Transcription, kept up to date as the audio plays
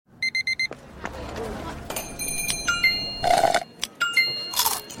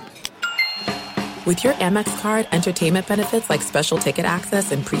With your Amex card, entertainment benefits like special ticket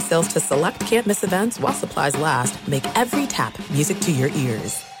access and pre-sales to select can't-miss events while supplies last make every tap music to your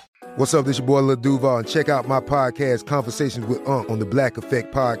ears. What's up, this your boy Lil Duval, and check out my podcast, Conversations with Unc, on the Black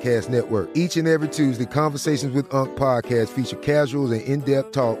Effect Podcast Network. Each and every Tuesday, Conversations with Unc podcast feature casual and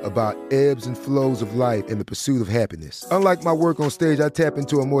in-depth talk about ebbs and flows of life and the pursuit of happiness. Unlike my work on stage, I tap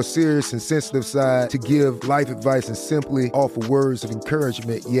into a more serious and sensitive side to give life advice and simply offer words of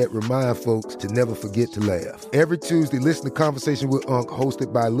encouragement, yet remind folks to never forget to laugh. Every Tuesday, listen to Conversations with Unc,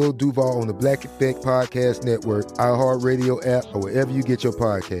 hosted by Lil Duval on the Black Effect Podcast Network, iHeartRadio app, or wherever you get your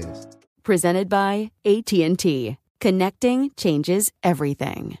podcasts. Presented by AT&T. Connecting changes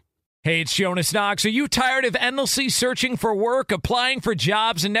everything. Hey, it's Jonas Knox. Are you tired of endlessly searching for work, applying for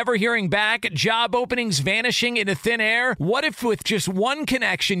jobs, and never hearing back? Job openings vanishing into thin air? What if with just one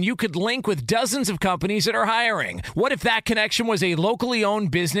connection, you could link with dozens of companies that are hiring? What if that connection was a locally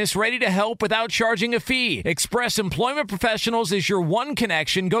owned business ready to help without charging a fee? Express Employment Professionals is your one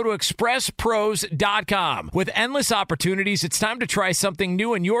connection. Go to expresspros.com. With endless opportunities, it's time to try something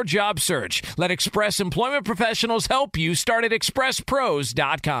new in your job search. Let Express Employment Professionals help you. Start at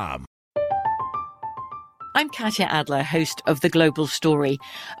expresspros.com. I'm Katya Adler, host of The Global Story.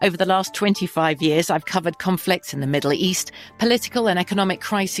 Over the last 25 years, I've covered conflicts in the Middle East, political and economic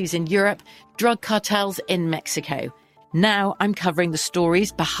crises in Europe, drug cartels in Mexico. Now I'm covering the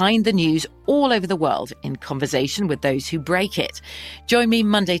stories behind the news all over the world in conversation with those who break it. Join me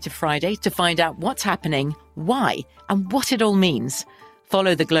Monday to Friday to find out what's happening, why, and what it all means.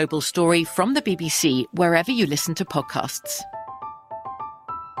 Follow The Global Story from the BBC wherever you listen to podcasts.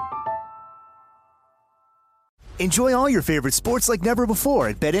 Enjoy all your favorite sports like never before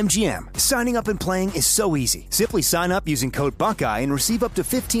at BetMGM. Signing up and playing is so easy. Simply sign up using code Buckeye and receive up to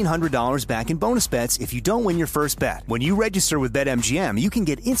 $1,500 back in bonus bets if you don't win your first bet. When you register with BetMGM, you can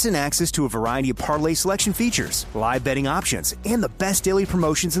get instant access to a variety of parlay selection features, live betting options, and the best daily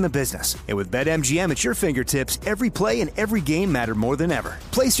promotions in the business. And with BetMGM at your fingertips, every play and every game matter more than ever.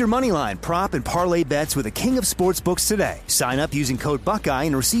 Place your moneyline, prop, and parlay bets with the king of sportsbooks today. Sign up using code Buckeye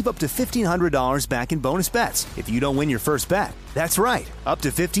and receive up to $1,500 back in bonus bets if you don't win your first bet. That's right, up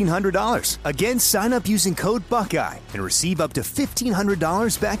to $1,500. Again, sign up using code Buckeye and receive up to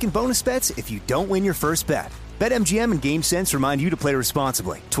 $1,500 back in bonus bets if you don't win your first bet. BetMGM and GameSense remind you to play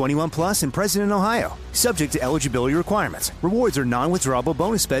responsibly. 21 plus and present in Ohio. Subject to eligibility requirements. Rewards are non-withdrawable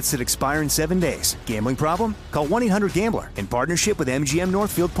bonus bets that expire in 7 days. Gambling problem? Call 1-800-GAMBLER in partnership with MGM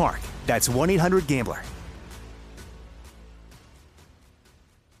Northfield Park. That's 1-800-GAMBLER.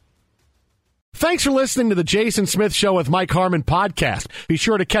 Thanks for listening to the Jason Smith Show with Mike Harmon podcast. Be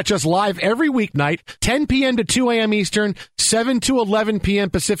sure to catch us live every weeknight, 10 p.m. to 2 a.m. Eastern, 7 to 11 p.m.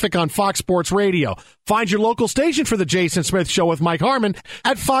 Pacific on Fox Sports Radio. Find your local station for the Jason Smith Show with Mike Harmon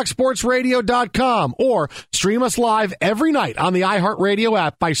at foxsportsradio.com or stream us live every night on the iHeartRadio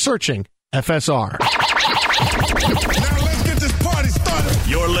app by searching FSR. Now let's get this party started.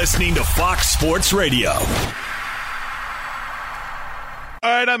 You're listening to Fox Sports Radio. All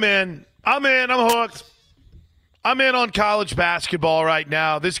right, I'm in. I'm hooked. I'm in on college basketball right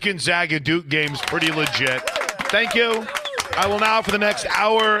now. This Gonzaga-Duke game's pretty legit. Thank you. I will now, for the next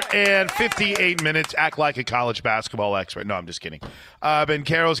hour and 58 minutes, act like a college basketball expert. No, I'm just kidding. Ben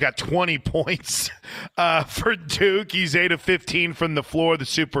Carroll's got 20 points for Duke. He's 8 of 15 from the floor, the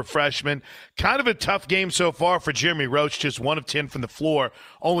super freshman. Kind of a tough game so far for Jeremy Roach, just 1 of 10 from the floor,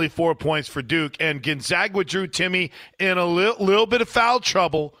 only 4 points for Duke. And Gonzaga with Drew Timme in a little bit of foul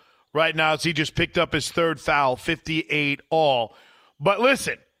trouble right now as he just picked up his third foul, 58 all. But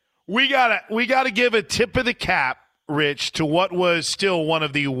listen, we gotta give a tip of the cap, Rich, to what was still one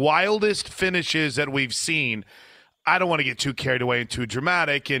of the wildest finishes that we've seen. I don't want to get too carried away and too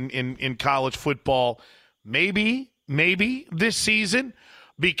dramatic in college football. Maybe this season,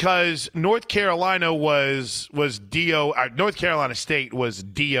 because North Carolina was North Carolina State was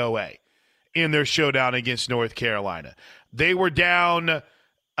DOA in their showdown against North Carolina. They were down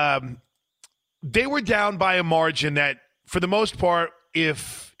by a margin that, for the most part,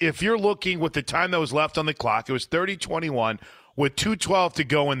 if you're looking with the time that was left on the clock, it was 30-21 with 2:12 to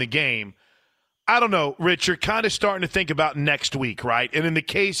go in the game. I don't know, Rich, you're kind of starting to think about next week, right? And in the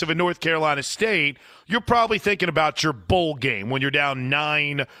case of a North Carolina State, you're probably thinking about your bowl game when you're down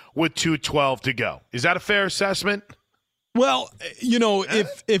 9 with 2:12 to go. Is that a fair assessment? Well,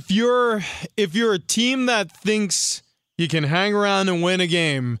 if you're a team that thinks you can hang around and win a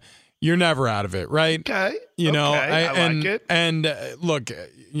game, you're never out of it, right? Okay. I like it. And look,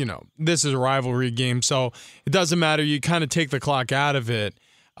 this is a rivalry game, so it doesn't matter. You kind of take the clock out of it.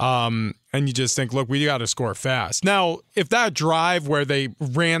 And you just think, look, we got to score fast. Now, if that drive where they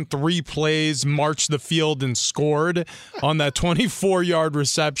ran 3 plays, marched the field, and scored on that 24-yard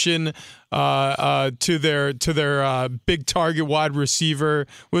reception to their big target wide receiver,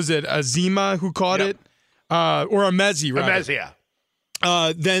 was it Azima who caught it? Or Amezi, right? Amezi,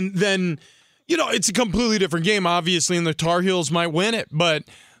 yeah. Then it's a completely different game, obviously, and the Tar Heels might win it, but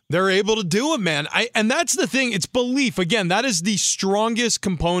they're able to do it, man. And that's the thing. It's belief. Again, that is the strongest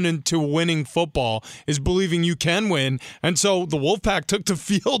component to winning football, is believing you can win. And so the Wolfpack took the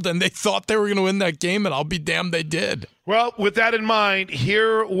field, and they thought they were going to win that game, and I'll be damned they did. Well, with that in mind,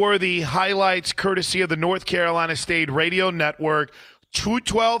 here were the highlights courtesy of the North Carolina State Radio Network.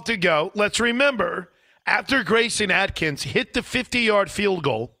 2:12 to go. Let's remember, after Grayson Atkins hit the 50-yard field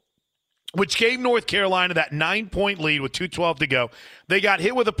goal, which gave North Carolina that 9-point lead with 2:12 to go, they got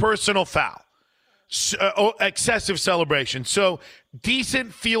hit with a personal foul. Excessive celebration. So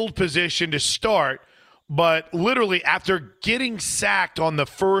decent field position to start, but literally after getting sacked on the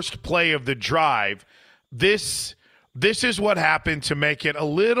first play of the drive, this is what happened to make it a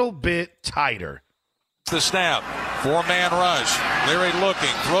little bit tighter. The snap, 4-man rush. Leary looking,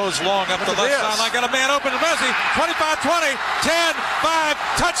 throws long up the left sideline. Got a man open to Messi. 25-20, 10-5,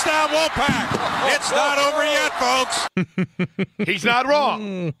 touchdown Wolfpack. It's not over yet, folks. He's not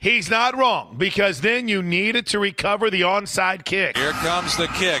wrong. He's not wrong, because then you needed to recover the onside kick. Here comes the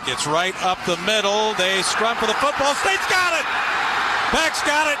kick. It's right up the middle. They scrum for the football. State's got it. Pack's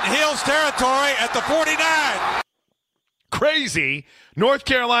got it in Heels territory at the 49. Crazy. North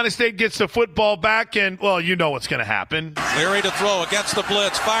Carolina State gets the football back, and, well, you know what's going to happen. Leary to throw against the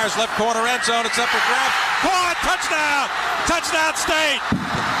blitz. Fires left corner end zone. It's up for grabs. Caught! Touchdown! Touchdown State!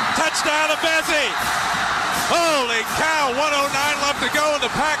 Touchdown to Bezzy! Holy cow! 1:09 left to go, and the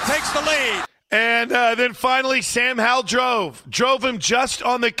Pack takes the lead. And then finally, Sam Howell drove him just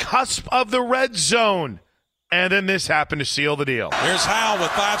on the cusp of the red zone. And then this happened to seal the deal. Here's Howell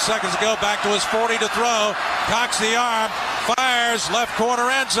with 5 seconds to go. Back to his 40 to throw. Cocks the arm. Fires. Left corner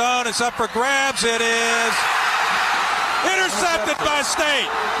end zone. It's up for grabs. It is intercepted by State.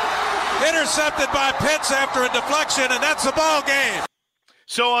 Intercepted by Pitts after a deflection, and that's the ball game.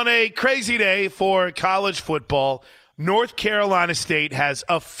 So on a crazy day for college football, North Carolina State has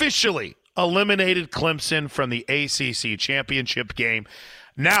officially eliminated Clemson from the ACC championship game.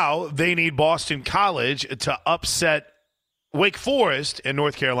 Now they need Boston College to upset Wake Forest, and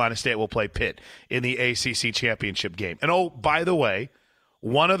North Carolina State will play Pitt in the ACC championship game. And, oh, by the way,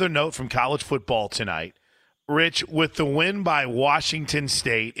 one other note from college football tonight. Rich, with the win by Washington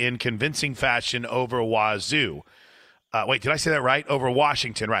State in convincing fashion over Wazoo. Wait, did I say that right? Over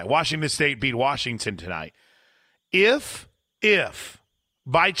Washington, right. Washington State beat Washington tonight. If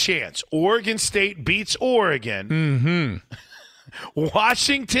by chance, Oregon State beats Oregon,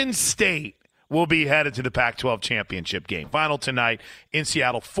 Washington State will be headed to the Pac-12 championship game. Final tonight in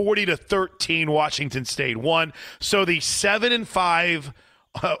Seattle, 40-13, Washington State won. So the 7-5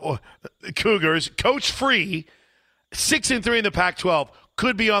 Cougars, coach free, 6-3 in the Pac-12,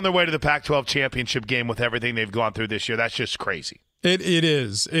 could be on their way to the Pac-12 championship game with everything they've gone through this year. That's just crazy. It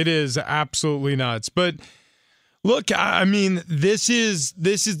is. It is absolutely nuts. But look, I mean, this is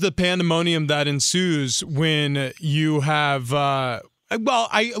the pandemonium that ensues when you have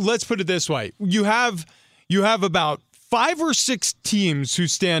let's put it this way. You have about 5 or 6 teams who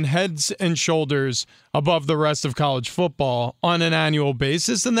stand heads and shoulders above the rest of college football on an annual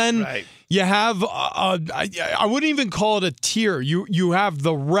basis. And then you have, I wouldn't even call it a tier. You have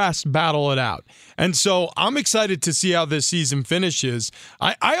the rest battle it out. And so I'm excited to see how this season finishes.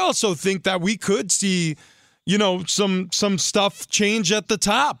 I also think that we could see, some stuff change at the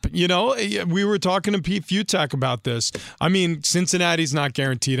top. We were talking to Pete Futak about this. I mean, Cincinnati's not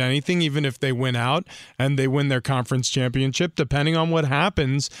guaranteed anything, even if they win out and they win their conference championship, depending on what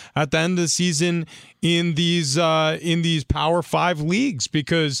happens at the end of the season in these Power 5 leagues,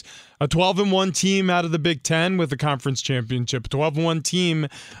 because a 12-1 team out of the Big Ten with a conference championship, a 12-1 team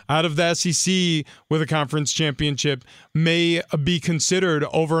out of the SEC with a conference championship may be considered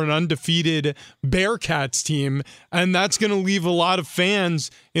over an undefeated Bearcats team, and that's going to leave a lot of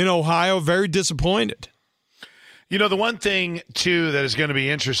fans in Ohio very disappointed. The one thing, too, that is going to be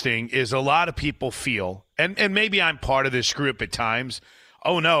interesting is a lot of people feel, and maybe I'm part of this group at times,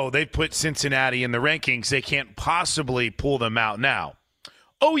 oh, no, they put Cincinnati in the rankings. They can't possibly pull them out now.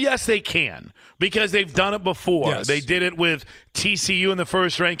 Oh, yes, they can, because they've done it before. Yes. They did it with TCU in the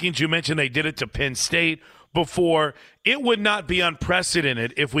first rankings. You mentioned they did it to Penn State before. It would not be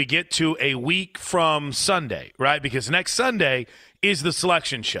unprecedented if we get to a week from Sunday, right? Because next Sunday is the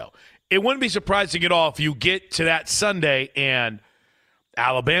selection show. It wouldn't be surprising at all if you get to that Sunday and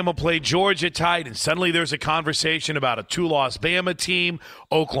Alabama played Georgia tight, and suddenly there's a conversation about a 2-loss Bama team.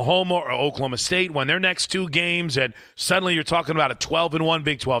 Oklahoma or Oklahoma State won their next 2 games, and suddenly you're talking about a 12-1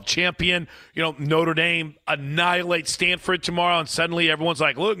 Big 12 champion. Notre Dame annihilates Stanford tomorrow, and suddenly everyone's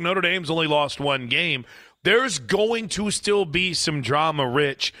like, look, Notre Dame's only lost 1 game. There's going to still be some drama,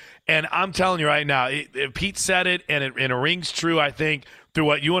 Rich, and I'm telling you right now, Pete said it, and it rings true, I think, through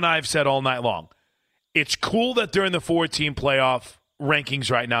what you and I have said all night long. It's cool that they're in the 4-team playoff rankings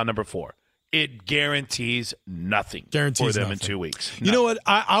right now, number 4. It guarantees nothing for them in 2 weeks. Nothing. You know what?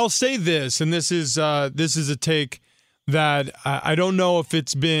 I'll say this, and this is a take that I don't know if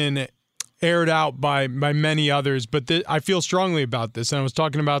it's been aired out by many others, but I feel strongly about this, and I was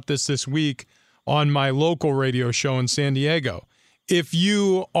talking about this week on my local radio show in San Diego. If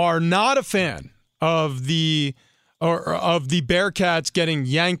you are not a fan of the Bearcats getting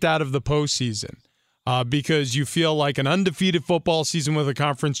yanked out of the postseason, because you feel like an undefeated football season with a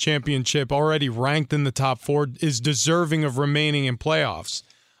conference championship already ranked in the top 4 is deserving of remaining in playoffs.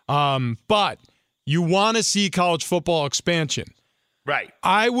 But you want to see college football expansion. Right.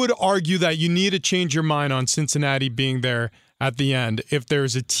 I would argue that you need to change your mind on Cincinnati being there at the end if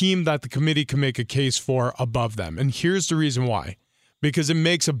there's a team that the committee can make a case for above them. And here's the reason why. Because it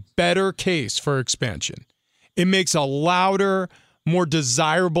makes a better case for expansion. It makes a louder, more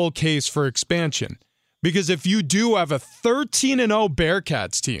desirable case for expansion. Because if you do have a 13-0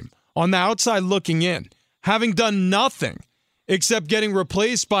 Bearcats team on the outside looking in, having done nothing except getting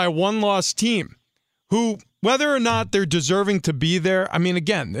replaced by a 1-loss team, who, whether or not they're deserving to be there, I mean,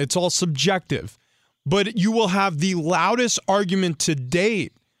 again, it's all subjective, but you will have the loudest argument to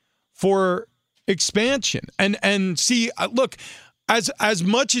date for expansion. And see, look, as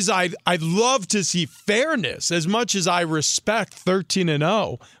much as I'd love to see fairness, as much as I respect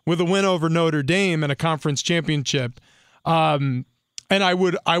 13-0 with a win over Notre Dame and a conference championship, and I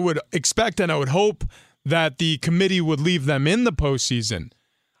would expect and I would hope that the committee would leave them in the postseason.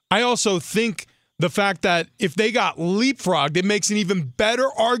 I also think the fact that if they got leapfrogged, it makes an even better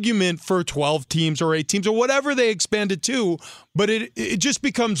argument for 12 teams or 8 teams or whatever they expanded to, but it just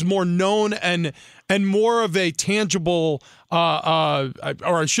becomes more known and more of a tangible, or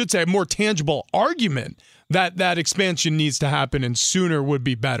I should say a more tangible argument that expansion needs to happen and sooner would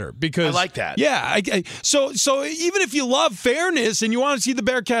be better. Because I like that. Yeah. So even if you love fairness and you want to see the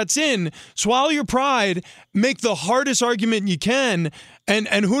Bearcats in, swallow your pride, make the hardest argument you can, and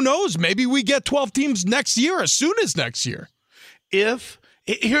who knows, maybe we get 12 teams next year, as soon as next year.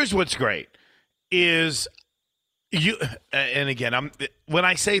 Here's what's great is you, and again, when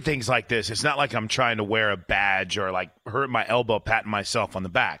I say things like this, it's not like I'm trying to wear a badge or like hurt my elbow patting myself on the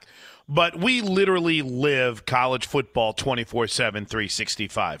back. But we literally live college football 24/7,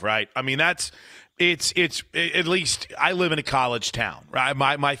 365, right? I mean, it's at least I live in a college town, right?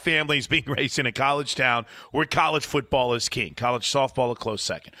 My family's being raised in a college town where college football is king. College softball a close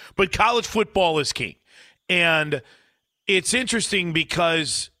second. But college football is king. And it's interesting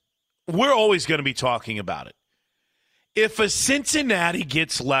because we're always going to be talking about it. If a Cincinnati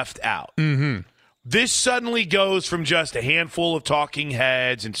gets left out, this suddenly goes from just a handful of talking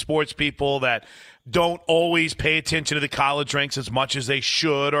heads and sports people that don't always pay attention to the college ranks as much as they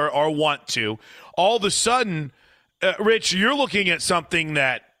should or want to. All of a sudden, Rich, you're looking at something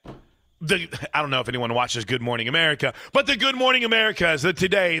that I don't know if anyone watches Good Morning America, but the Good Morning Americas,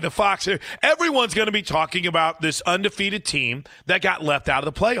 Today, the Fox, everyone's going to be talking about this undefeated team that got left out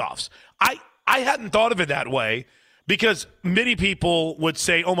of the playoffs. I hadn't thought of it that way. Because many people would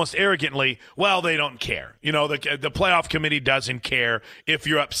say almost arrogantly, well, they don't care. You know, the playoff committee doesn't care if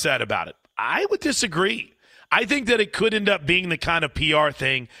you're upset about it. I would disagree. I think that it could end up being the kind of PR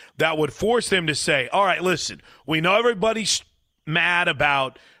thing that would force them to say, all right, listen, we know everybody's mad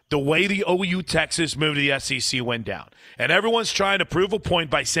about the way the OU Texas move to the SEC went down. And everyone's trying to prove a point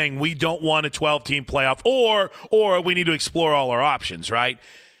by saying we don't want a 12-team playoff or we need to explore all our options, right?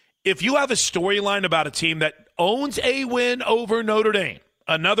 If you have a storyline about a team that owns a win over Notre Dame,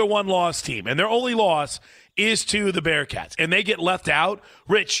 another one-loss team, and their only loss is to the Bearcats, and they get left out,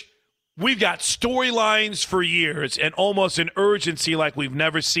 Rich, we've got storylines for years and almost an urgency like we've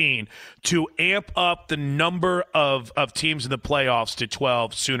never seen to amp up the number of teams in the playoffs to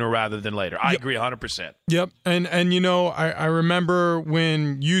 12 sooner rather than later. I agree 100%. Yep, and you know, I remember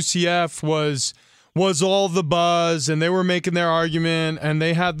when UCF was all the buzz, and they were making their argument, and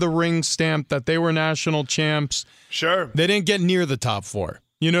they had the ring stamp that they were national champs. Sure. They didn't get near the top 4.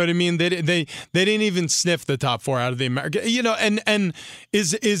 You know what I mean? They didn't even sniff the top 4 out of the America. You know, and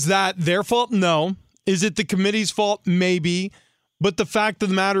is that their fault? No. Is it the committee's fault? Maybe. But the fact of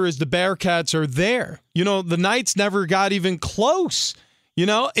the matter is the Bearcats are there. You know, the Knights never got even close. You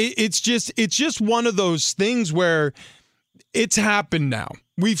know, it's just one of those things where it's happened now.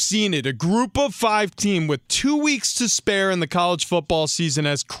 We've seen it. A group of 5 team with 2 weeks to spare in the college football season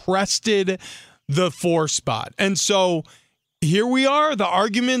has crested the 4 spot. And so here we are, the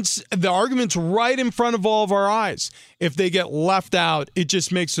argument's right in front of all of our eyes. If they get left out, it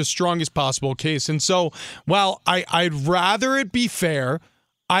just makes the strongest possible case. And so while I'd rather it be fair,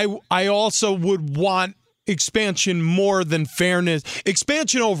 I also would want expansion more than fairness.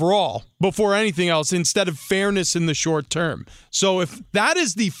 Expansion overall before anything else instead of fairness in the short term. So if that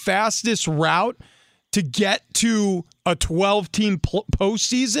is the fastest route to get to a 12-team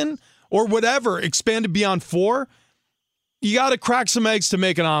postseason or whatever, expanded beyond 4, you got to crack some eggs to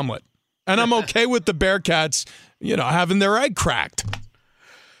make an omelet. And I'm okay with the Bearcats, having their egg cracked.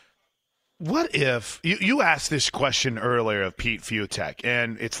 What if you asked this question earlier of Pete Fiutak,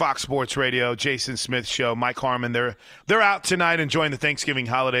 and it's Fox Sports Radio, Jason Smith Show, Mike Harmon. They're out tonight enjoying the Thanksgiving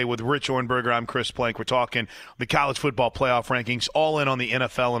holiday with Rich Orenberger. I'm Chris Plank. We're talking the college football playoff rankings, all in on the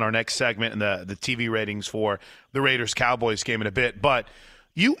NFL in our next segment, and the TV ratings for the Raiders-Cowboys game in a bit. But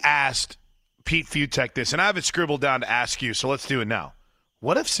you asked Pete Fiutak this, and I have it scribbled down to ask you, so let's do it now.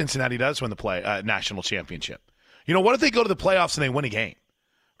 What if Cincinnati does win the national championship? What if they go to the playoffs and they win a game?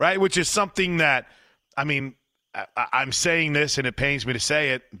 Right, which is something that, I'm saying this, and it pains me to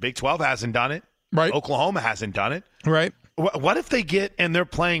say it. Big 12 hasn't done it. Right. Oklahoma hasn't done it. Right. What if they get and they're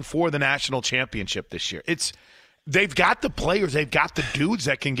playing for the national championship this year? They've got the players, they've got the dudes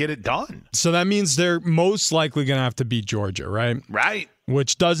that can get it done. So that means they're most likely going to have to beat Georgia, right? Right.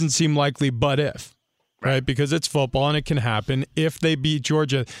 Which doesn't seem likely, but if. Right, because it's football and it can happen. If they beat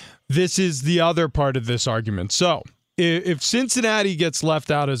Georgia, this is the other part of this argument. So if Cincinnati gets left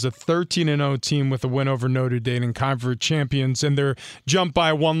out as a 13-0 team with a win over Notre Dame and conference champions, and they're jumped by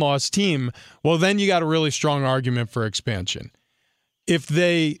a one-loss team, well, then you got a really strong argument for expansion. If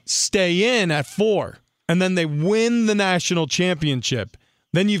they stay in at 4 and then they win the national championship,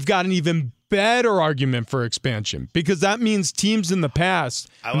 then you've got an even better argument for expansion, because that means teams in the past,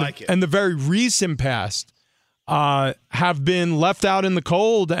 and the very recent past, have been left out in the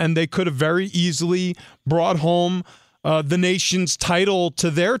cold, and they could have very easily brought home the nation's title to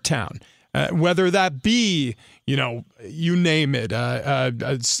their town, whether that be, you name it,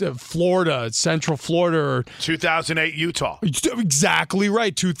 Florida, Central Florida, or 2008 Utah. Exactly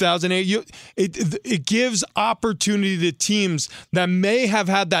right, 2008. It gives opportunity to teams that may have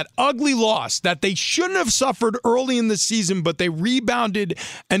had that ugly loss that they shouldn't have suffered early in the season, but they rebounded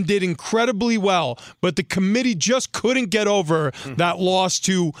and did incredibly well. But the committee just couldn't get over that loss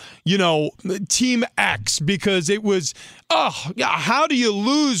to, Team X, because it was, how do you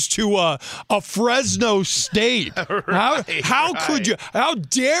lose to a Fresno State? How could you? How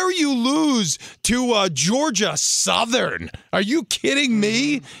dare you lose to Georgia Southern? Are you kidding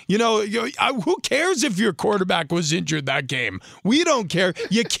me? Who cares if your quarterback was injured that game? We don't care.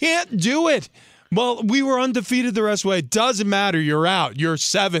 You can't do it. Well, we were undefeated the rest of the way. It doesn't matter. You're out. You're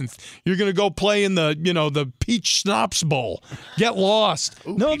 7th. You're going to go play in the Peach Schnapps Bowl. Get lost.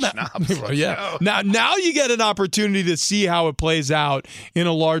 Ooh, Schnapps. Yeah. Now you get an opportunity to see how it plays out in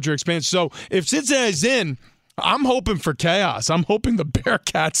a larger expansion. So if Cincinnati's in, I'm hoping for chaos. I'm hoping the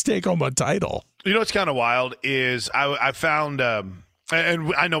Bearcats take home a title. What's kind of wild is I found, and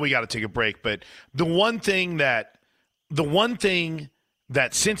I know we got to take a break, but the one thing that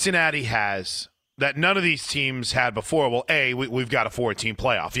Cincinnati has that none of these teams had before. Well, we've got a 4-team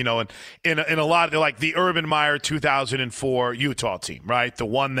playoff, and in a lot of, like the Urban Meyer 2004 Utah team, right? The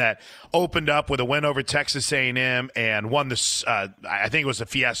one that opened up with a win over Texas A&M and won this, I think it was the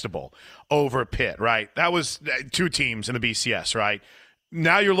Fiesta Bowl over Pitt, right? That was 2 teams in the BCS, right?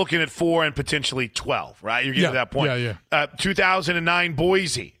 Now you're looking at 4 and potentially 12, right? You're getting to that point. Yeah. 2009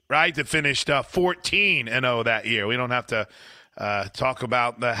 Boise, right? That finished 14-0 that year. We don't have to talk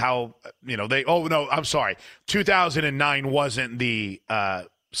about how they. Oh no, I'm sorry. 2009 wasn't the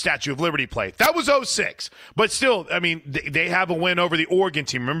Statue of Liberty play. That was 2006. But still, they have a win over the Oregon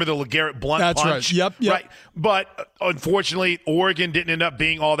team. Remember the LeGarrette Blount punch? That's right. Yep. Right. But unfortunately, Oregon didn't end up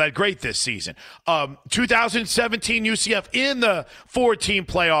being all that great this season. 2017 UCF in the 4-team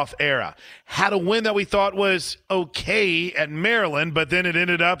playoff era had a win that we thought was okay at Maryland, but then it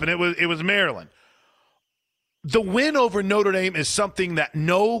ended up and it was Maryland. The win over Notre Dame is something that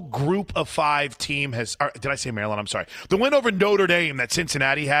no group of 5 team has – did I say Maryland? I'm sorry. The win over Notre Dame that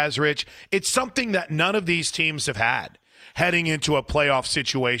Cincinnati has, Rich, it's something that none of these teams have had heading into a playoff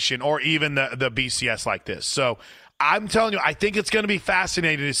situation or even the BCS like this. So I'm telling you, I think it's going to be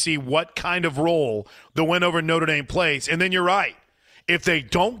fascinating to see what kind of role the win over Notre Dame plays. And then you're right. If they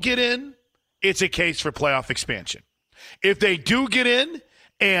don't get in, it's a case for playoff expansion. If they do get in –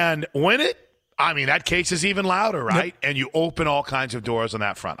 and win it, I mean, that case is even louder, right? Yep. And you open all kinds of doors on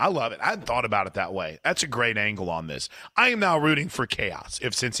that front. I love it. I hadn't thought about it that way. That's a great angle on this. I am now rooting for chaos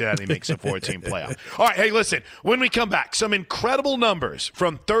if Cincinnati makes a 4-team playoff. All right, hey, listen, when we come back, some incredible numbers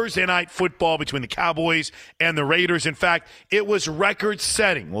from Thursday Night Football between the Cowboys and the Raiders. In fact, it was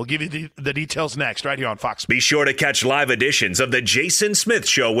record-setting. We'll give you the details next right here on Fox. Be sure to catch live editions of The Jason Smith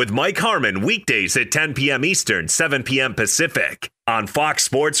Show with Mike Harmon weekdays at 10 p.m. Eastern, 7 p.m. Pacific on Fox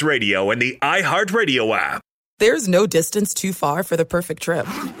Sports Radio and the iHeartRadio app. There's no distance too far for the perfect trip.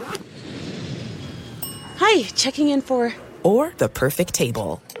 Hi, checking in for... Or the perfect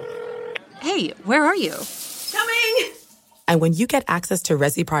table. Hey, where are you? Coming! And when you get access to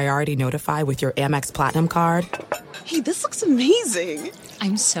Resi Priority Notify with your Amex Platinum card... Hey, this looks amazing.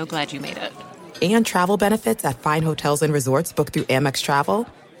 I'm so glad you made it. And travel benefits at fine hotels and resorts booked through Amex Travel,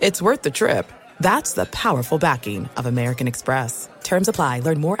 it's worth the trip. That's the powerful backing of American Express. Terms apply.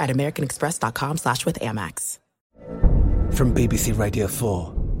 Learn more at americanexpress.com/withAmex. From BBC Radio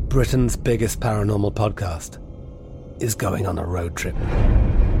 4, Britain's biggest paranormal podcast is going on a road trip.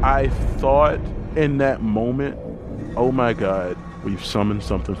 I thought in that moment, oh my God, we've summoned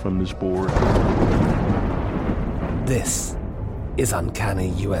something from this board. This is Uncanny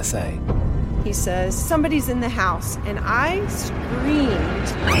USA. He says, somebody's in the house, and I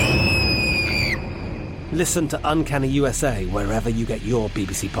screamed. Listen to Uncanny USA wherever you get your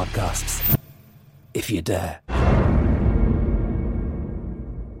BBC podcasts, if you dare.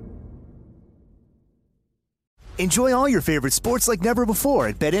 Enjoy all your favorite sports like never before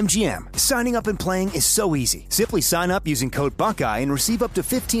at BetMGM. Signing up and playing is so easy. Simply sign up using code Buckeye and receive up to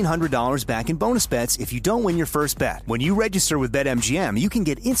 $1,500 back in bonus bets if you don't win your first bet. When you register with BetMGM, you can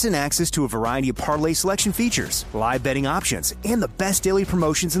get instant access to a variety of parlay selection features, live betting options, and the best daily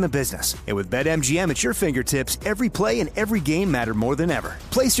promotions in the business. And with BetMGM at your fingertips, every play and every game matter more than ever.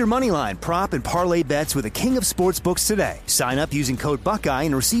 Place your moneyline, prop, and parlay bets with the king of sportsbooks today. Sign up using code Buckeye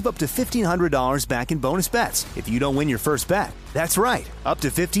and receive up to $1,500 back in bonus bets if you don't win your first bet. That's right, up to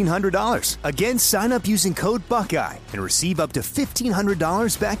 $1,500. Again, sign up using code Buckeye and receive up to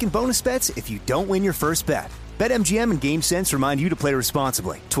 $1,500 back in bonus bets if you don't win your first bet. BetMGM and GameSense remind you to play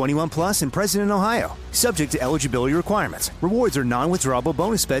responsibly. 21 plus and present in Ohio. Subject to eligibility requirements. Rewards are non-withdrawable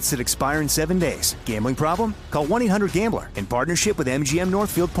bonus bets that expire in 7 days. Gambling problem? Call 1-800-GAMBLER in partnership with MGM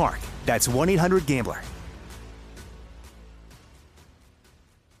Northfield Park. That's 1-800-GAMBLER.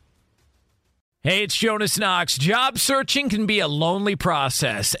 Hey, it's Jonas Knox. Job searching can be a lonely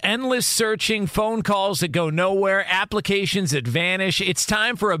process. Endless searching, phone calls that go nowhere, applications that vanish. It's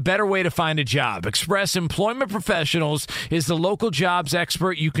time for a better way to find a job. Express Employment Professionals is the local jobs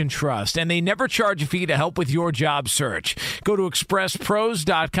expert you can trust, and they never charge a fee to help with your job search. Go to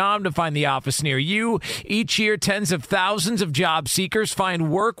expresspros.com to find the office near you. Each year, tens of thousands of job seekers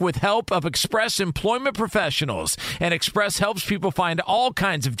find work with help of Express Employment Professionals, and Express helps people find all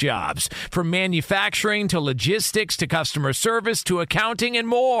kinds of jobs, from manufacturing to logistics to customer service to accounting and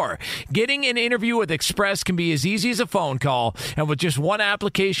more. Getting an interview with Express can be as easy as a phone call, and with just one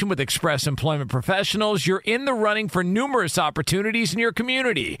application with Express Employment Professionals, you're in the running for numerous opportunities in your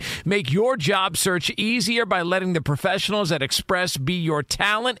community. Make your job search easier by letting the professionals at Express be your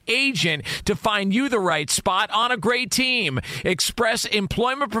talent agent to find you the right spot on a great team. Express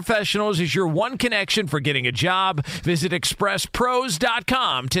Employment Professionals is your one connection for getting a job. Visit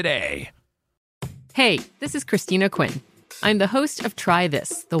expresspros.com today. Hey, this is Christina Quinn. I'm the host of Try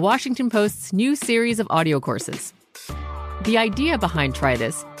This, the Washington Post's new series of audio courses. The idea behind Try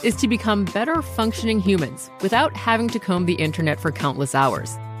This is to become better functioning humans without having to comb the internet for countless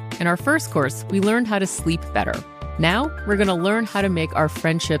hours. In our first course, we learned how to sleep better. Now, we're going to learn how to make our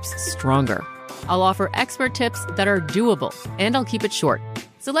friendships stronger. I'll offer expert tips that are doable, and I'll keep it short.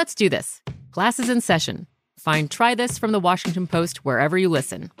 So let's do this. Class is in session. Find Try This from the Washington Post wherever you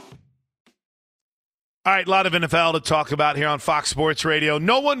listen. All right, a lot of NFL to talk about here on Fox Sports Radio.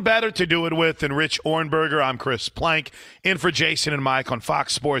 No one better to do it with than Rich Ohrnberger. I'm Chris Plank, in for Jason and Mike on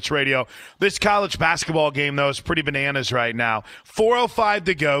Fox Sports Radio. This college basketball game, though, is pretty bananas right now. 4:05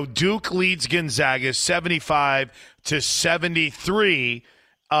 to go. Duke leads Gonzaga 75-73.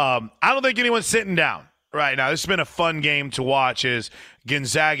 I don't think anyone's sitting down right now. This has been a fun game to watch as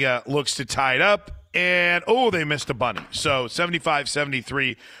Gonzaga looks to tie it up. And, they missed a bunny. So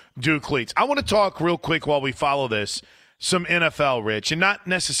 75-73. Duke leads. I want to talk real quick while we follow this, some NFL, Rich, and not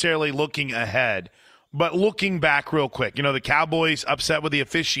necessarily looking ahead, but looking back real quick. You know, the Cowboys upset with the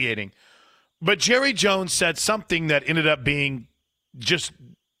officiating, but Jerry Jones said something that ended up being just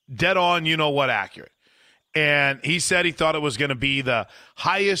dead on, accurate. And he said he thought it was going to be the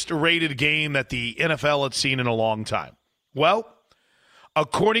highest rated game that the NFL had seen in a long time. Well,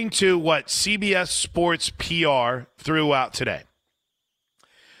 According to what CBS Sports PR threw out today,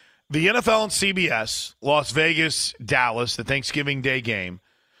 the NFL and CBS, Las Vegas, Dallas, the Thanksgiving Day game,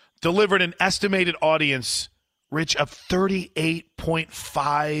 delivered an estimated audience, Rich, of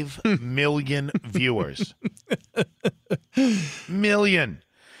 38.5 million viewers. Million.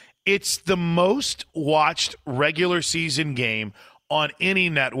 It's the most watched regular season game on any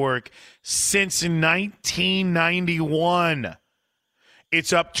network since 1991.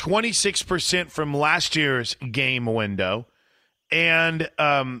 It's up 26% from last year's game window. And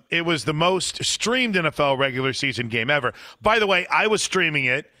it was the most streamed NFL regular season game ever. By the way, I was streaming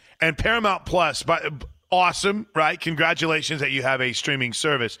it, and Paramount Plus, awesome, right? Congratulations that you have a streaming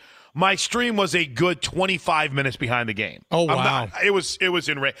service. My stream was a good 25 minutes behind the game. Oh, wow. It was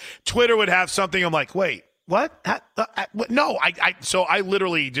in Twitter would have something. I'm like, wait, what? No, so I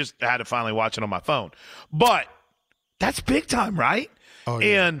literally just had to finally watch it on my phone. But that's big time, right? Oh,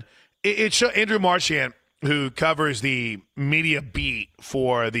 yeah. And it showed Andrew Marchand, who covers the media beat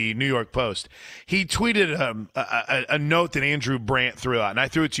for the New York Post, he tweeted a note that Andrew Brandt threw out, and I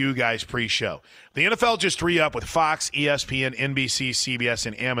threw it to you guys pre-show. The NFL just re-up with Fox, ESPN, NBC, CBS,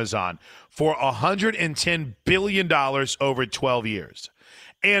 and Amazon for $110 billion over 12 years.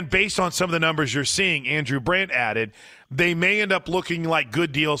 And based on some of the numbers you're seeing, Andrew Brandt added, they may end up looking like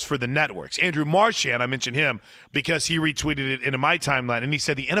good deals for the networks. Andrew Marchand, I mentioned him because he retweeted it into my timeline, and he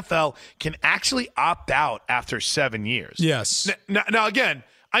said the NFL can actually opt out after 7 years. Yes. Now again,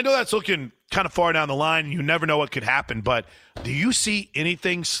 I know that's looking kind of far down the line, and you never know what could happen, but do you see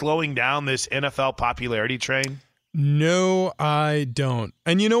anything slowing down this NFL popularity train? No, I don't.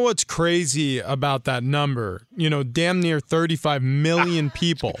 And you know what's crazy about that number? Damn near 35 million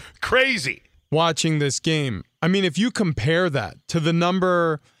people. Crazy. Watching this game. I mean, if you compare that to the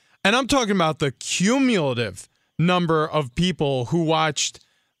number, and I'm talking about the cumulative number of people who watched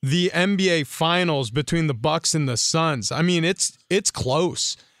the NBA Finals between the Bucks and the Suns. I mean, it's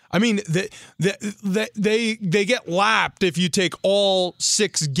close. I mean, they get lapped if you take all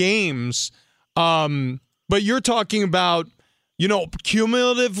 6 games. But you're talking about,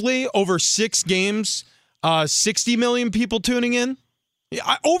 cumulatively over 6 games, 60 million people tuning in.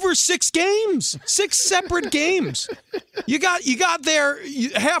 Over 6 games, 6 separate games. You got there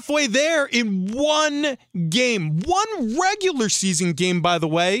halfway there in one game, one regular season game, by the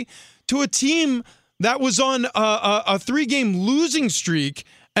way, to a team that was on a 3-game losing streak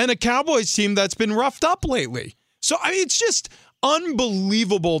and a Cowboys team that's been roughed up lately. So I mean, it's just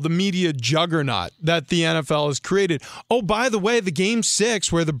unbelievable, the media juggernaut that the NFL has created. Oh, by the way, the Game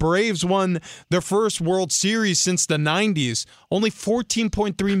 6 where the Braves won their first World Series since the 90s, only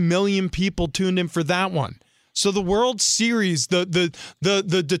 14.3 million people tuned in for that one. So the World Series,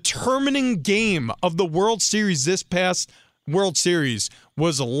 the determining game of the World Series this past World Series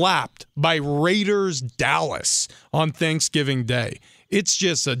was lapped by Raiders Dallas on Thanksgiving Day. It's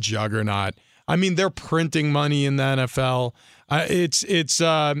just a juggernaut. I mean, they're printing money in the NFL. It's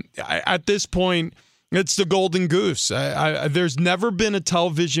at this point, it's the golden goose. There's never been a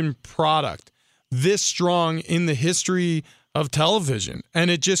television product this strong in the history of television,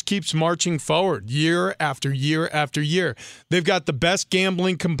 and it just keeps marching forward year after year after year. They've got the best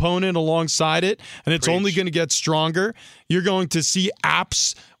gambling component alongside it, and it's only going to get stronger. You're going to see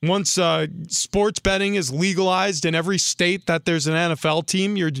apps once sports betting is legalized in every state that there's an NFL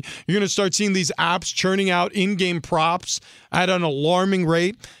team. You're going to start seeing these apps churning out in-game props at an alarming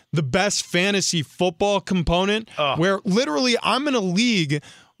rate. The best fantasy football component, where literally I'm in a league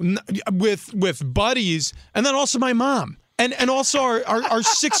with buddies, and then also my mom. And also our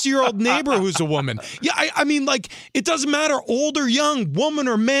 6-year-old neighbor who's a woman. Yeah, I mean, like, it doesn't matter, old or young, woman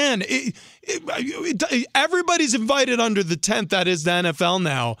or man. Everybody's invited under the tent that is the NFL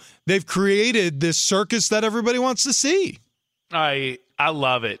now. They've created this circus that everybody wants to see. I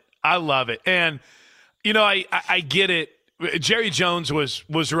love it. I love it. And, I get it. Jerry Jones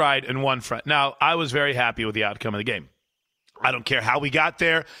was right in one front. Now, I was very happy with the outcome of the game. I don't care how we got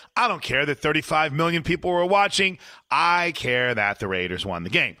there. I don't care that 35 million people were watching. I care that the Raiders won the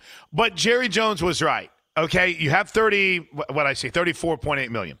game. But Jerry Jones was right. Okay, you have 34.8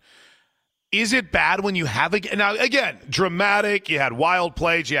 million. Is it bad when you have now again, dramatic, you had wild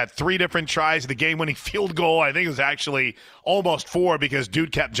plays, you had 3 different tries of the game-winning field goal. I think it was actually almost 4 because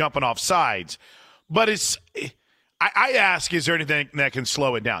dude kept jumping off sides. But I ask, is there anything that can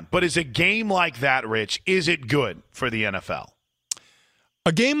slow it down? But is a game like that, Rich, is it good for the NFL?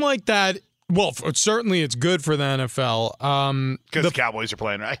 A game like that, well, certainly it's good for the NFL. Because the Cowboys are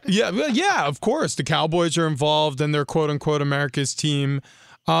playing, right? Yeah, of course. The Cowboys are involved, and they're, quote-unquote, America's team.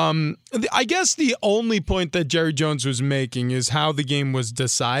 I guess the only point that Jerry Jones was making is how the game was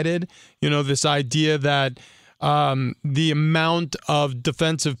decided. This idea that the amount of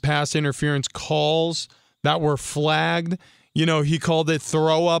defensive pass interference calls that were flagged, he called it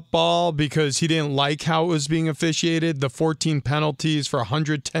throw-up ball because he didn't like how it was being officiated. The 14 penalties for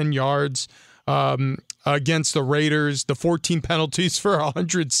 110 yards against the Raiders, the 14 penalties for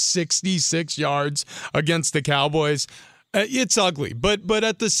 166 yards against the Cowboys. It's ugly, but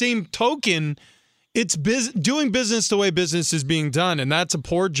at the same token, it's doing business the way business is being done, and that's a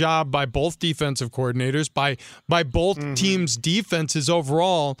poor job by both defensive coordinators, by both teams' defenses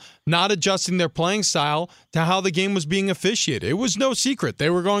overall, not adjusting their playing style to how the game was being officiated. It was no secret they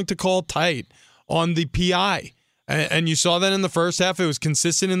were going to call tight on the PI, and you saw that in the first half. It was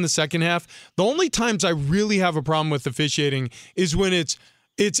consistent in the second half. The only times I really have a problem with officiating is when it's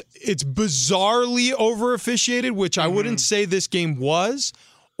bizarrely over officiated, which I wouldn't say this game was,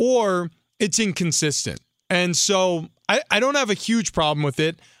 or it's inconsistent. And so I don't have a huge problem with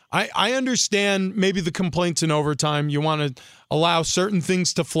it. I understand maybe the complaints in overtime. You want to allow certain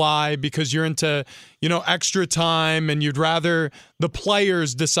things to fly because you're into, extra time and you'd rather the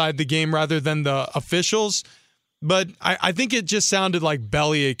players decide the game rather than the officials. But I think it just sounded like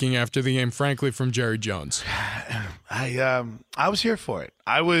belly aching after the game, frankly, from Jerry Jones. I was here for it.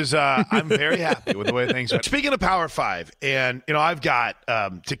 I'm very happy with the way things went. Speaking of Power 5, and I've got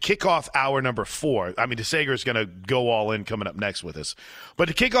to kick off hour number 4. I mean, DeSager's going to go all in coming up next with us. But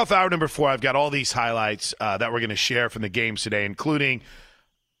to kick off hour number 4, I've got all these highlights that we're going to share from the games today, including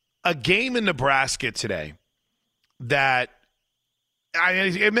a game in Nebraska today that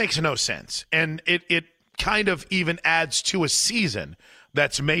it makes no sense, and it kind of even adds to a season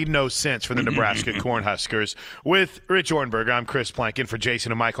that's made no sense for the Nebraska Cornhuskers. With Rich Orenberger, I'm Chris Plankin for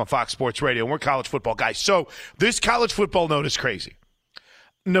Jason and Mike on Fox Sports Radio, and we're college football guys. So this college football note is crazy.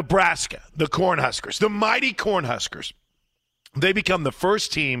 Nebraska, the Cornhuskers, the mighty Cornhuskers, they become the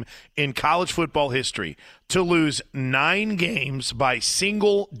first team in college football history to lose 9 games by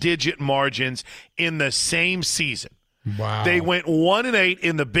single-digit margins in the same season. Wow. They went 1-8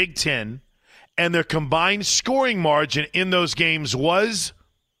 in the Big Ten, and their combined scoring margin in those games was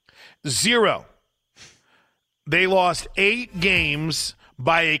 0. They lost 8 games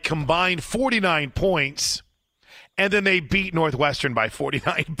by a combined 49 points, and then they beat Northwestern by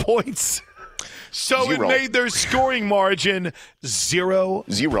 49 points. So 0. It made their scoring margin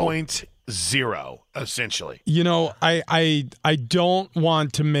 0.0, essentially. I don't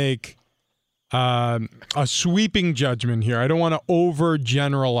want to make a sweeping judgment here. I don't want to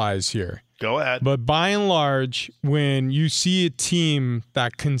overgeneralize here. Go ahead. But by and large, when you see a team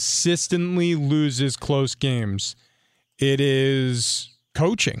that consistently loses close games, it is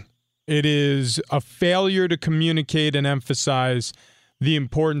coaching. It is a failure to communicate and emphasize the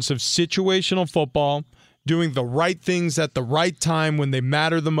importance of situational football, doing the right things at the right time when they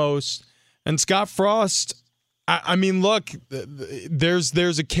matter the most. And Scott Frost, I mean, look,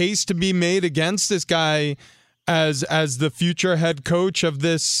 there's a case to be made against this guy as the future head coach of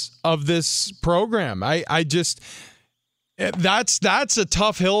this program. I just that's a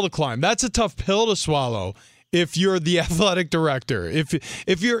tough hill to climb. That's a tough pill to swallow if you're the athletic director.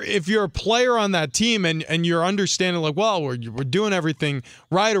 If you're a player on that team and you're understanding like, well, we're doing everything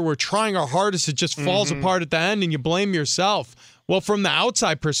right or we're trying our hardest, it just falls apart at the end and you blame yourself. Well, from the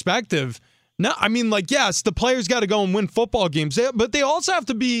outside perspective, no, I mean, like, yes, the players got to go and win football games, but they also have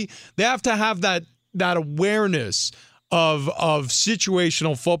to have that awareness of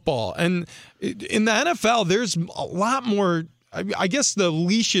situational football. And in the NFL, there's a lot more. I guess the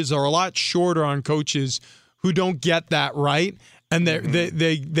leashes are a lot shorter on coaches who don't get that right, and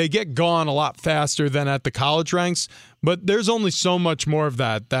they get gone a lot faster than at the college ranks. But there's only so much more of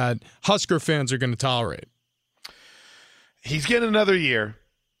that Husker fans are going to tolerate. He's getting another year.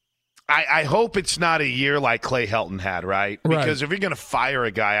 I hope it's not a year like Clay Helton had, right? Because if you're going to fire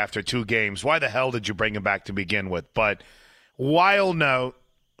a guy after 2 games, why the hell did you bring him back to begin with? But wild note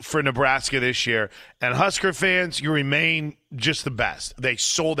for Nebraska this year. And Husker fans, you remain just the best. They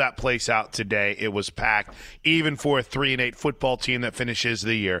sold that place out today. It was packed, even for a 3-8 football team that finishes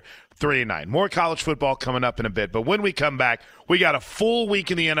the year 3-9. More college football coming up in a bit. But when we come back, we got a full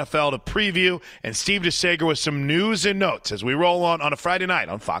week in the NFL to preview, and Steve DeSager with some news and notes as we roll on a Friday night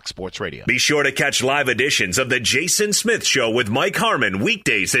on Fox Sports Radio. Be sure to catch live editions of The Jason Smith Show with Mike Harmon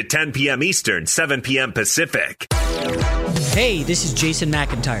weekdays at 10 p.m. Eastern, 7 p.m. Pacific. Hey, this is Jason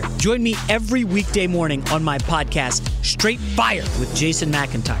McIntyre. Join me every weekday morning on my podcast, Straight Fire with Jason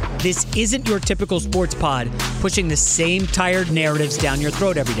McIntyre. This isn't your typical sports pod pushing the same tired narratives down your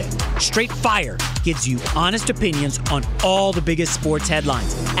throat every day. Straight Fire gives you honest opinions on all the biggest sports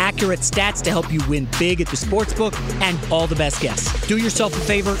headlines, accurate stats to help you win big at the sportsbook, and all the best guests. Do yourself a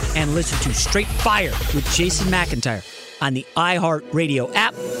favor and listen to Straight Fire with Jason McIntyre on the iHeartRadio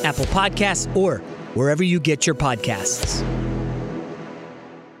app, Apple Podcasts, or wherever you get your podcasts.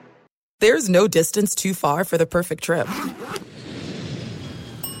 There's no distance too far for the perfect trip.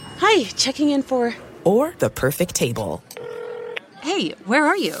 Hi, checking in for... Or the perfect table. Hey, where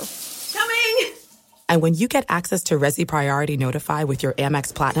are you? Coming! And when you get access to Resi Priority Notify with your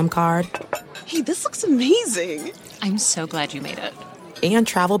Amex Platinum card... Hey, this looks amazing. I'm so glad you made it. And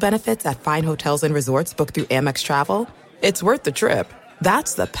travel benefits at fine hotels and resorts booked through Amex Travel, it's worth the trip.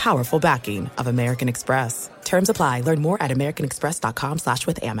 That's the powerful backing of American Express. Terms apply. Learn more at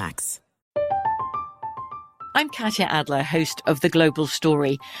americanexpress.com/withAmex. I'm Katya Adler, host of The Global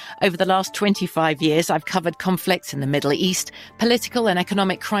Story. Over the last 25 years, I've covered conflicts in the Middle East, political and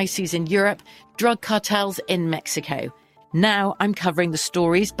economic crises in Europe, drug cartels in Mexico. Now I'm covering the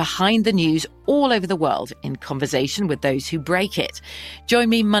stories behind the news all over the world in conversation with those who break it. Join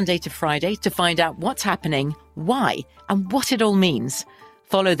me Monday to Friday to find out what's happening, why, and what it all means.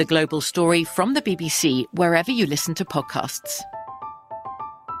 Follow The Global Story from the BBC wherever you listen to podcasts.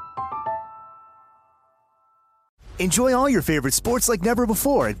 Enjoy all your favorite sports like never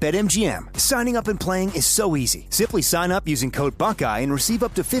before at BetMGM. Signing up and playing is so easy. Simply sign up using code Buckeye and receive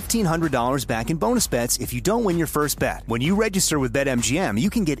up to $1,500 back in bonus bets if you don't win your first bet. When you register with BetMGM,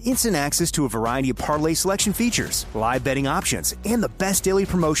 you can get instant access to a variety of parlay selection features, live betting options, and the best daily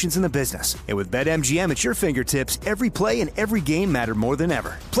promotions in the business. And with BetMGM at your fingertips, every play and every game matter more than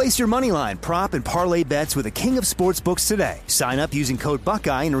ever. Place your moneyline, prop, and parlay bets with the king of sportsbooks today. Sign up using code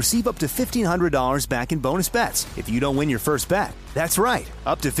Buckeye and receive up to $1,500 back in bonus bets if you don't win your first bet. That's right,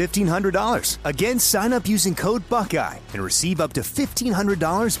 up to $1,500. Again, sign up using code Buckeye and receive up to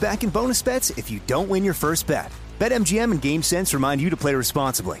 $1,500 back in bonus bets if you don't win your first bet. BetMGM and GameSense remind you to play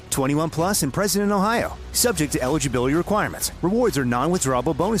responsibly. 21 plus and present in Ohio. Subject to eligibility requirements. Rewards are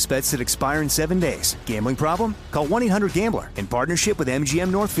non-withdrawable bonus bets that expire in 7 days. Gambling problem? Call 1-800-GAMBLER in partnership with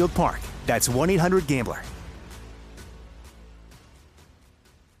MGM Northfield Park. That's 1-800-GAMBLER.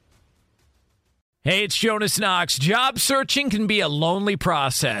 Hey, it's Jonas Knox. Job searching can be a lonely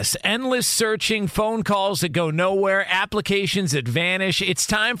process. Endless searching, phone calls that go nowhere, applications that vanish. It's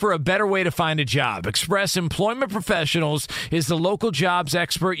time for a better way to find a job. Express Employment Professionals is the local jobs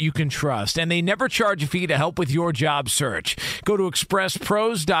expert you can trust, and they never charge a fee to help with your job search. Go to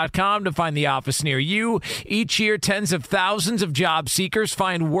expresspros.com to find the office near you. Each year, tens of thousands of job seekers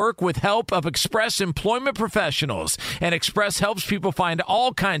find work with help of Express Employment Professionals, and Express helps people find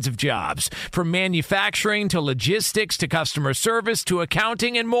all kinds of jobs, from manufacturing to logistics to customer service to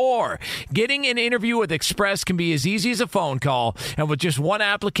accounting and more. Getting an interview with Express can be as easy as a phone call, and with just one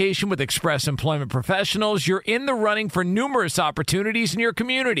application with Express Employment Professionals, you're in the running for numerous opportunities in your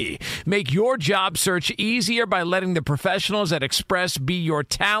community. Make your job search easier by letting the professionals at Express be your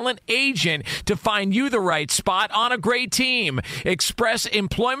talent agent to find you the right spot on a great team. Express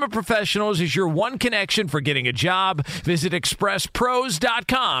Employment Professionals is your one connection for getting a job. Visit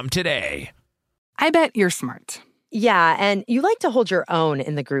expresspros.com today. I bet you're smart. Yeah, and you like to hold your own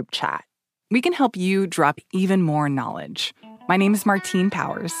in the group chat. We can help you drop even more knowledge. My name is Martine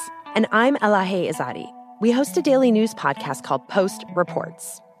Powers. And I'm Elahe Izadi. We host a daily news podcast called Post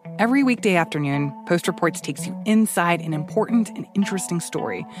Reports. Every weekday afternoon, Post Reports takes you inside an important and interesting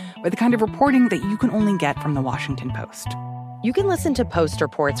story with the kind of reporting that you can only get from the Washington Post. You can listen to Post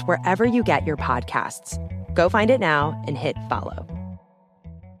Reports wherever you get your podcasts. Go find it now and hit follow.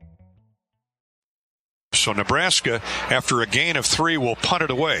 So Nebraska, after a gain of 3, will punt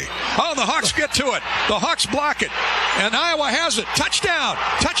it away. Oh, the Hawks get to it. The Hawks block it. And Iowa has it. Touchdown.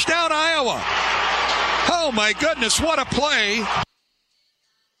 Touchdown, Iowa. Oh, my goodness, what a play.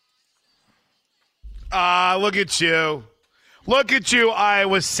 Look at you. Look at you,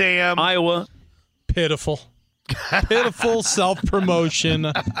 Iowa Sam. Iowa. Pitiful. Pitiful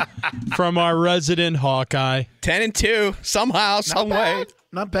self-promotion from our resident Hawkeye. 10-2, somehow, some way.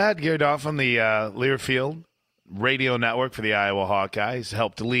 Not bad. Gary Doff on the Learfield radio network for the Iowa Hawkeyes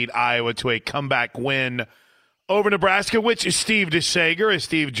helped to lead Iowa to a comeback win over Nebraska, which is Steve DeSager, as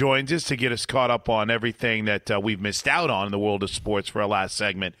Steve joins us to get us caught up on everything that we've missed out on in the world of sports for our last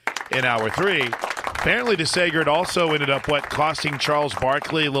segment in Hour 3. Apparently, DeSager also ended up costing Charles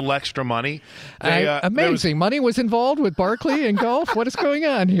Barkley a little extra money. Amazing. Money was involved with Barkley in golf. What is going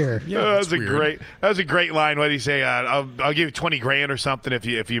on here? Yeah, that was a great line. What did he say? I'll give you $20,000 or something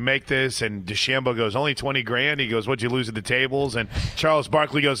if you make this. And DeChambeau goes, only $20,000. He goes, what'd you lose at the tables? And Charles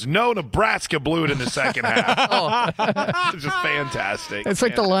Barkley goes, no, Nebraska blew it in the second half. It's just fantastic. It's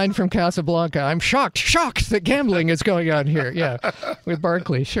like the line from Casablanca. I'm shocked that gambling is going on here. Yeah, with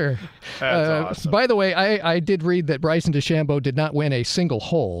Barkley, sure. That's awesome. By the way, I did read that Bryson DeChambeau did not win a single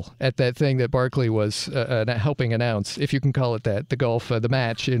hole at that thing that Barkley was helping announce, if you can call it that, the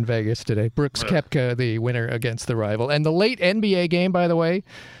match in Vegas today. Brooks Koepka, the winner against the rival. And the late NBA game, by the way,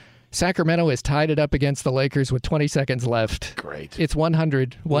 Sacramento has tied it up against the Lakers with 20 seconds left. Great. It's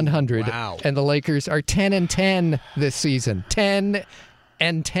 100-100. Wow. And the Lakers are 10-10 this season.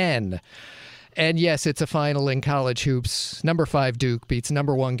 10-10. And yes, it's a final in college hoops. Number 5 Duke beats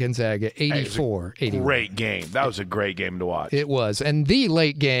number 1 Gonzaga 84-81. Great game. That was a great game to watch. It was. And the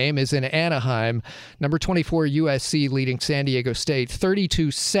late game is in Anaheim. Number 24 USC leading San Diego State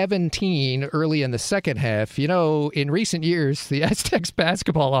 32-17 early in the second half. You know, in recent years, the Aztecs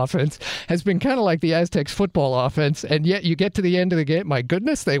basketball offense has been kind of like the Aztecs football offense, and yet you get to the end of the game, my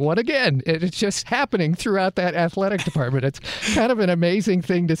goodness, they won again. It's just happening throughout that athletic department. It's kind of an amazing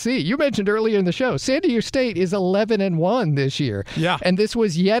thing to see. You mentioned earlier in the show, San Diego State is 11-1 this year. Yeah. And this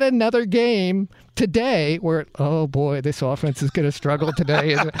was yet another game today where, oh boy, this offense is going to struggle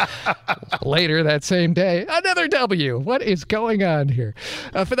today. Later that same day, another W. What is going on here?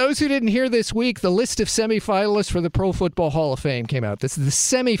 For those who didn't hear this week, the list of semifinalists for the Pro Football Hall of Fame came out. This is the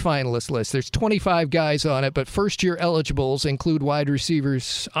semifinalist list. There's 25 guys on it, but first-year eligibles include wide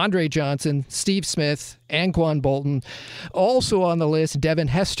receivers Andre Johnson, Steve Smith, Anquan Bolton. Also on the list, Devin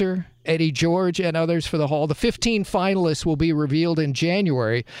Hester, Eddie George, and others for the Hall. The 15 finalists will be revealed in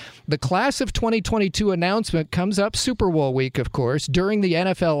January. The class of 2022 announcement comes up Super Bowl week, of course, during the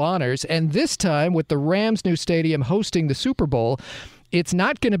NFL honors, and this time with the Rams' new stadium hosting the Super Bowl, it's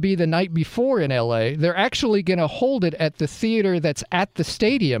not going to be the night before in L.A. They're actually going to hold it at the theater that's at the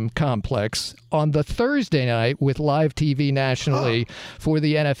stadium complex on the Thursday night with live TV nationally for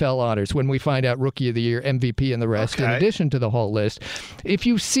the NFL honors when we find out Rookie of the Year, MVP, and the rest, in addition to the Hall list. If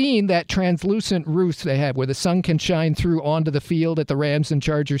you've seen that translucent roof they have where the sun can shine through onto the field at the Rams and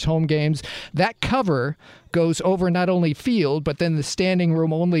Chargers home games, that cover goes over not only field, but then the standing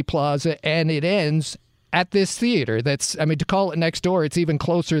room only plaza, and it ends at this theater. To call it next door, it's even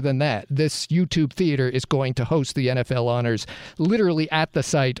closer than that. This YouTube theater is going to host the NFL honors literally at the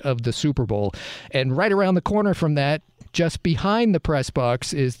site of the Super Bowl. And right around the corner from that, just behind the press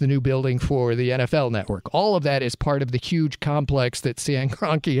box, is the new building for the NFL Network. All of that is part of the huge complex that Stan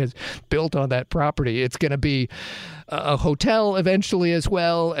Kroenke has built on that property. It's going to be a hotel eventually as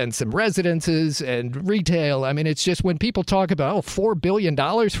well, and some residences and retail. I mean, it's just when people talk about, $4 billion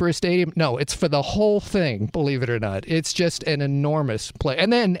for a stadium. No, it's for the whole thing, believe it or not. It's just an enormous play.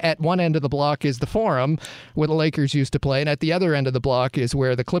 And then at one end of the block is the Forum, where the Lakers used to play, and at the other end of the block is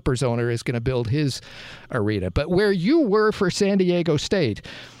where the Clippers owner is going to build his arena. But where you were for San Diego State,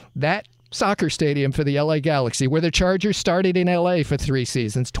 that soccer stadium for the LA Galaxy, where the Chargers started in LA for 3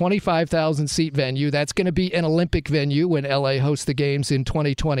 seasons, 25,000 seat venue. That's going to be an Olympic venue when LA hosts the games in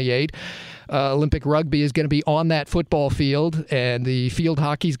 2028. Olympic rugby is going to be on that football field, and the field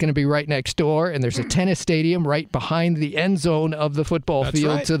hockey is going to be right next door, and there's a tennis stadium right behind the end zone of the football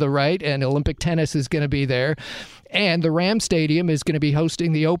field to the right, and Olympic tennis is going to be there. And the Ram Stadium is going to be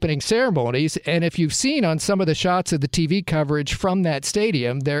hosting the opening ceremonies. And if you've seen on some of the shots of the TV coverage from that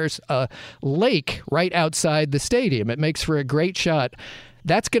stadium, there's a lake right outside the stadium. It makes for a great shot.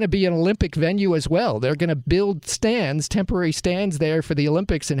 That's going to be an Olympic venue as well. They're going to build stands, temporary stands there for the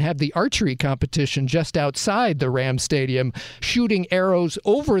Olympics, and have the archery competition just outside the Ram Stadium, shooting arrows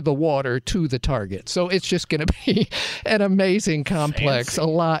over the water to the target. So it's just going to be an amazing complex. Fancy. A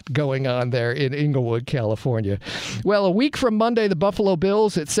lot going on there in Inglewood, California. Well, a week from Monday, the Buffalo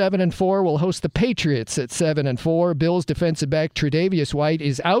Bills at 7-4 will host the Patriots at 7-4. Bills defensive back Tre'Davious White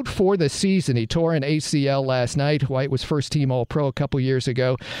is out for the season. He tore an ACL last night. White was first-team All-Pro a couple years ago.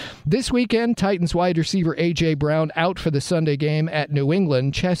 This weekend, Titans wide receiver A.J. Brown out for the Sunday game at New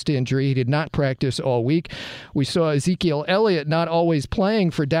England. Chest injury. He did not practice all week. We saw Ezekiel Elliott not always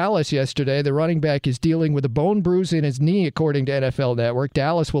playing for Dallas yesterday. The running back is dealing with a bone bruise in his knee, according to NFL Network.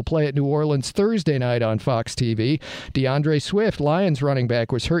 Dallas will play at New Orleans Thursday night on Fox TV. DeAndre Swift, Lions running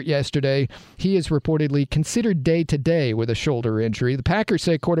back, was hurt yesterday. He is reportedly considered day-to-day with a shoulder injury. The Packers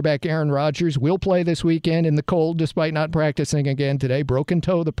say quarterback Aaron Rodgers will play this weekend in the cold despite not practicing again today. Broke broken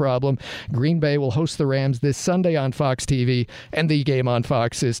toe the problem. Green Bay will host the Rams this Sunday on Fox TV, and the game on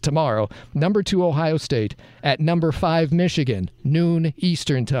Fox is tomorrow. Number 2 Ohio State at number 5 Michigan, noon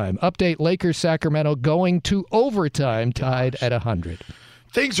Eastern time. Update: Lakers Sacramento going to overtime, tied at 100.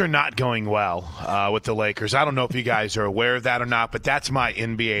 Things are not going well with the Lakers. I don't know if you guys are aware of that or not, but that's my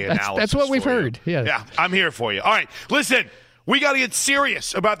NBA analysis. That's what we've heard. Yeah, I'm here for you. All right, listen. We got to get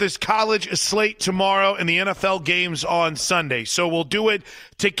serious about this college slate tomorrow and the NFL games on Sunday. So we'll do it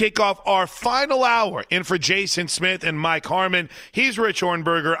to kick off our final hour. In for Jason Smith and Mike Harmon. He's Rich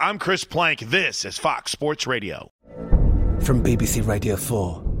Ohrnberger. I'm Chris Plank. This is Fox Sports Radio. From BBC Radio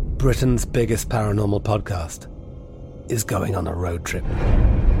 4, Britain's biggest paranormal podcast is going on a road trip.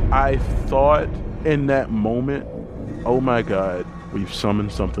 I thought in that moment, oh my God, we've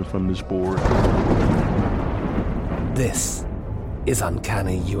summoned something from this board. This is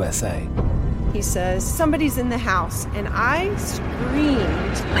Uncanny USA. He says, somebody's in the house, and I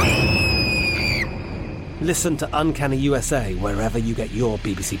screamed. Listen to Uncanny USA wherever you get your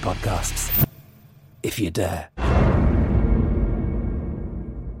BBC podcasts, if you dare.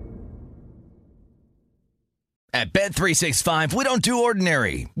 At Bet365, we don't do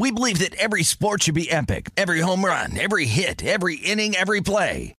ordinary. We believe that every sport should be epic. Every home run, every hit, every inning, every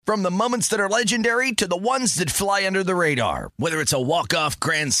play. From the moments that are legendary to the ones that fly under the radar. Whether it's a walk-off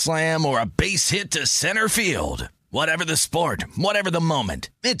grand slam or a base hit to center field. Whatever the sport, whatever the moment.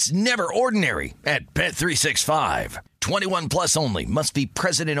 It's never ordinary at Bet365. 21 plus only. Must be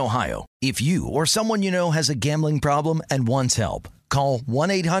present in Ohio. If you or someone you know has a gambling problem and wants help, call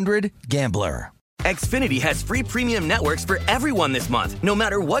 1-800-GAMBLER. Xfinity has free premium networks for everyone this month, no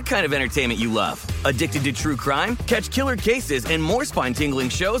matter what kind of entertainment you love. Addicted to true crime? Catch killer cases and more spine-tingling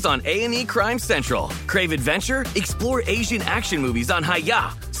shows on A&E Crime Central. Crave adventure? Explore Asian action movies on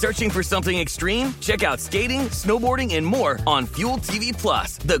Hi-YAH. Searching for something extreme? Check out skating, snowboarding, and more on Fuel TV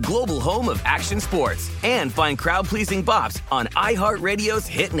Plus, the global home of action sports. And find crowd-pleasing bops on iHeartRadio's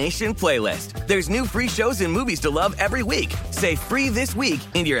Hit Nation playlist. There's new free shows and movies to love every week. Say free this week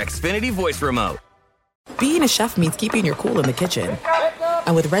in your Xfinity voice remote. Being a chef means keeping your cool in the kitchen.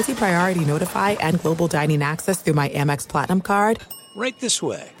 And with Resi Priority Notify and Global Dining Access through my Amex Platinum card, right this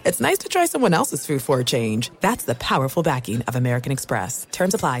way. It's nice to try someone else's food for a change. That's the powerful backing of American Express.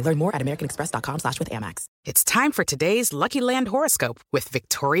 Terms apply. Learn more at americanexpress.com/withAmex. It's time for today's Lucky Land horoscope with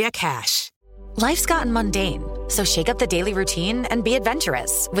Victoria Cash. Life's gotten mundane, so shake up the daily routine and be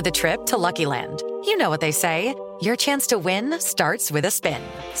adventurous with a trip to Lucky Land. You know what they say, your chance to win starts with a spin.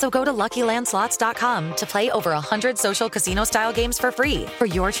 So go to LuckyLandSlots.com to play over 100 social casino-style games for free for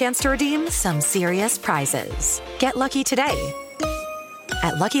your chance to redeem some serious prizes. Get lucky today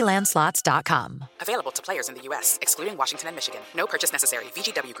at LuckyLandSlots.com. Available to players in the U.S., excluding Washington and Michigan. No purchase necessary.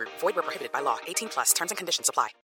 VGW Group. Void where prohibited by law. 18+. Terms and conditions apply.